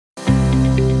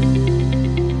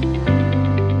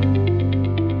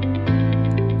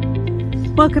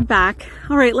Welcome back.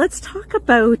 All right, let's talk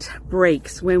about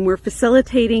breaks when we're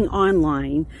facilitating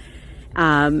online,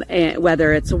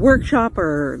 whether it's a workshop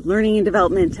or learning and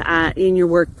development in your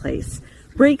workplace.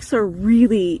 Breaks are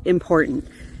really important.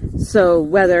 So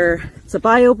whether it's a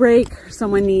bio break, or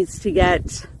someone needs to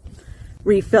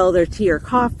refill their tea or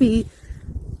coffee,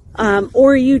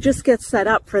 or you just get set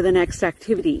up for the next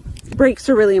activity, breaks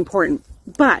are really important.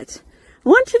 But I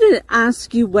wanted to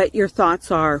ask you what your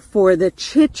thoughts are for the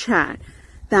chit chat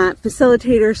that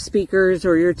facilitators, speakers,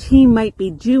 or your team might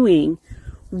be doing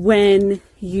when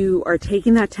you are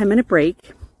taking that 10-minute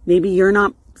break. Maybe you're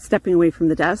not stepping away from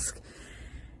the desk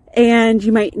and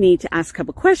you might need to ask a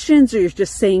couple questions, or you're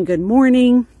just saying good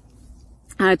morning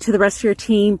to the rest of your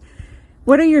team.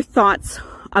 What are your thoughts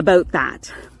about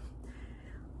that?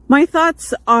 My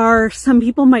thoughts are some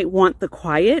people might want the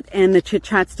quiet and the chit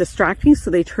chat's distracting,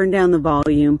 so they turn down the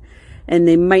volume. And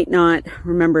they might not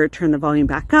remember to turn the volume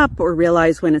back up or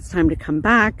realize when it's time to come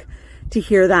back to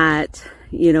hear that,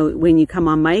 when you come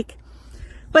on mic.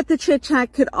 But the chit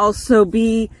chat could also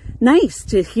be nice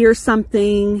to hear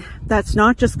something that's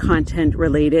not just content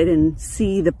related and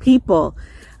see the people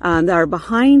that are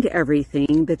behind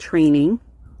everything, the training.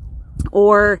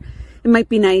 Or it might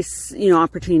be nice,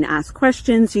 opportunity to ask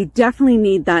questions. You definitely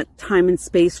need that time and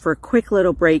space for a quick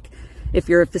little break if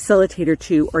you're a facilitator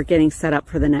too, or getting set up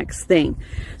for the next thing.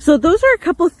 So those are a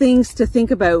couple of things to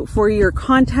think about for your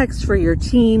context, for your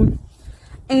team.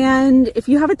 And if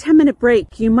you have a 10-minute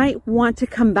break, you might want to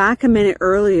come back a minute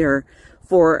earlier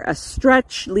for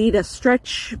lead a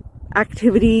stretch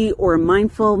activity or a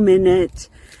mindful minute.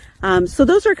 So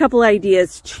those are a couple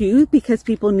ideas too, because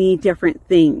people need different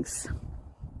things.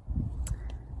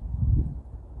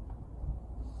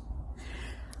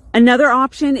 Another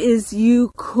option is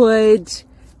you could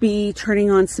be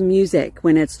turning on some music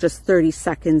when it's just 30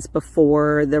 seconds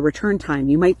before the return time.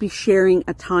 You might be sharing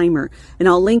a timer, and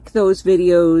I'll link those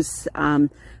videos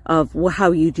of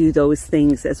how you do those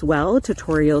things as well,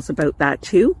 tutorials about that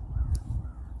too.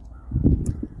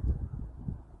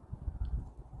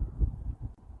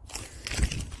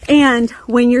 And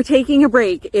when you're taking a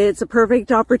break, it's a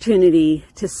perfect opportunity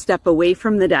to step away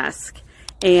from the desk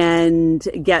and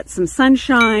get some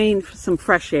sunshine, some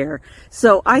fresh air.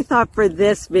 So I thought for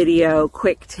this video,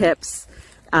 quick pro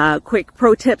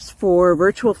tips for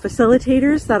virtual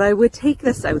facilitators, that I would take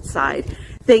this outside.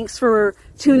 Thanks for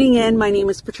tuning in. My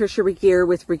name is Patricia Regier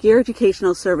with Regier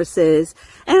Educational Services,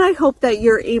 and I hope that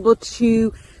you're able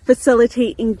to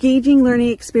facilitate engaging learning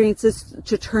experiences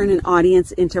to turn an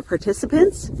audience into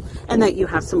participants, and that you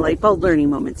have some light bulb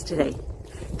learning moments today.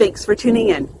 Thanks for tuning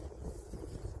in.